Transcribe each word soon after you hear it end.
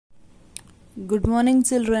Good morning,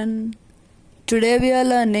 children. Today we are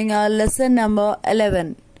learning our lesson number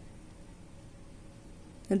 11.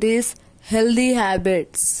 It is healthy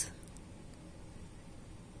habits.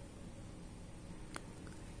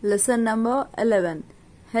 Lesson number 11.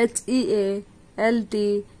 HEALTHY,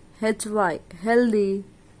 healthy, HABITS,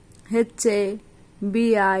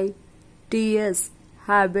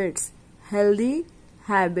 habits, healthy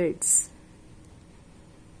habits.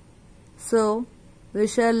 So, we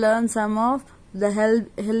shall learn some of the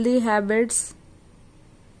healthy habits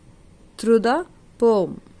through the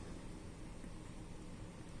poem.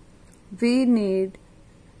 We need,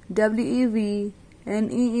 WEV,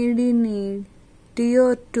 NEED need,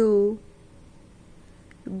 TO2,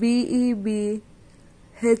 BEB,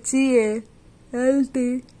 HEA,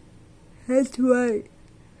 healthy, HY,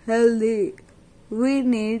 healthy. We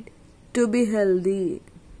need to be healthy.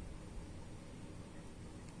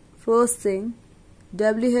 First thing,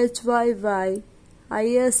 WHYY,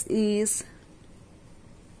 IS is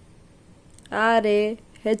RAHUL,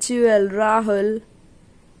 Rahul,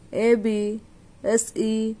 ABSENT,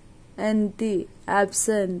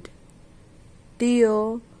 absent,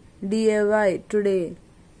 TODAY, today.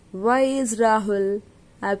 Why is Rahul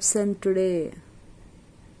absent today?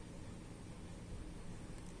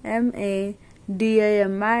 MADIM,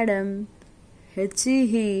 madam,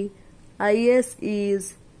 HE, IS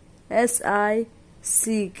is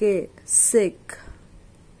SICK, sick.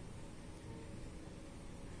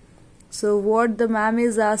 So what the ma'am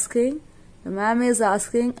is asking? The ma'am is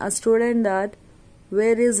asking a student that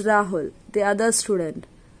where is Rahul, the other student.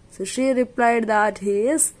 So she replied that he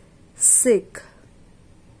is sick.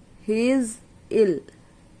 He is ill.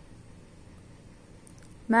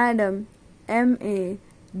 Madam, MADIM,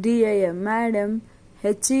 madam,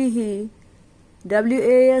 HE,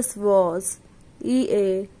 WAS was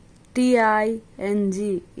EATING,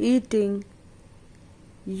 eating,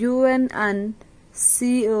 UNCOVERED,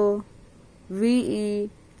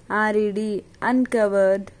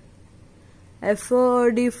 uncovered,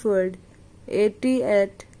 FOD, food, AT,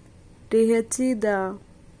 THE,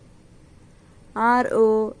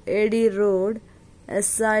 ROAD, road,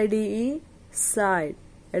 SIDE, side,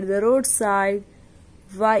 at the roadside,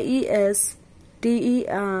 YESTER,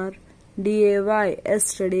 DAY,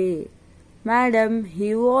 yesterday. Madam,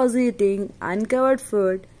 he was eating uncovered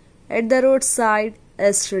food at the roadside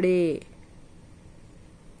yesterday.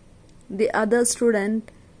 The other student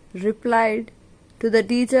replied to the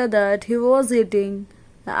teacher that he was eating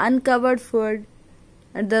the uncovered food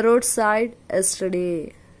at the roadside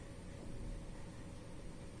yesterday.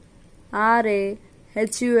 RAHUL,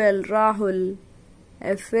 Rahul,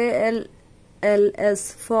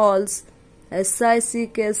 FALLS, false,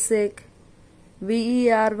 SICK, sick,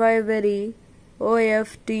 VERY, very,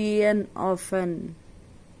 OFTEN, often.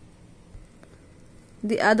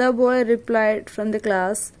 The other boy replied from the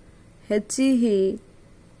class, HE,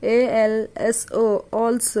 ALSO,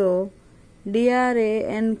 also,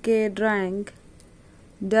 DRANK, drank,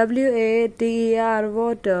 WATER,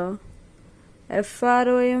 water,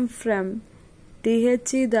 FROM, from, THE,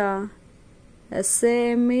 the,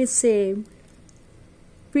 SAME, same,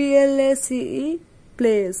 PLACE,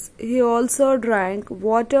 place. He also drank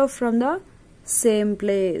water from the same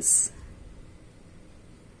place.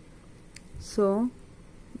 So,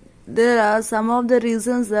 there are some of the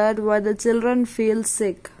reasons that why the children feel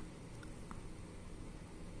sick.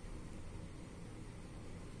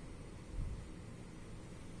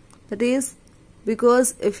 That is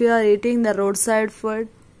because if you are eating the roadside food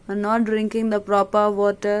or not drinking the proper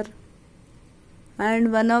water,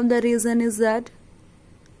 and one of the reason is that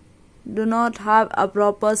do not have a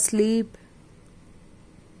proper sleep,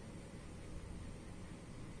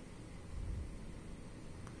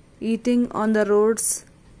 eating on the roads,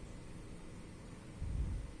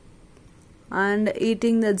 and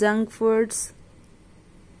eating the junk foods.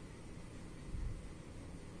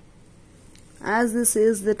 As this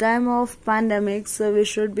is the time of pandemic, so we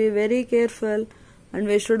should be very careful and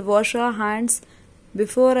we should wash our hands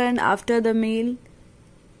before and after the meal,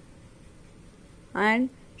 and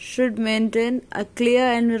should maintain a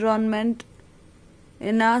clear environment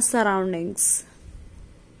in our surroundings.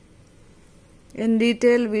 In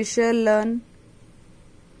detail, we shall learn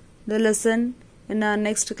the lesson in our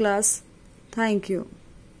next class. Thank you.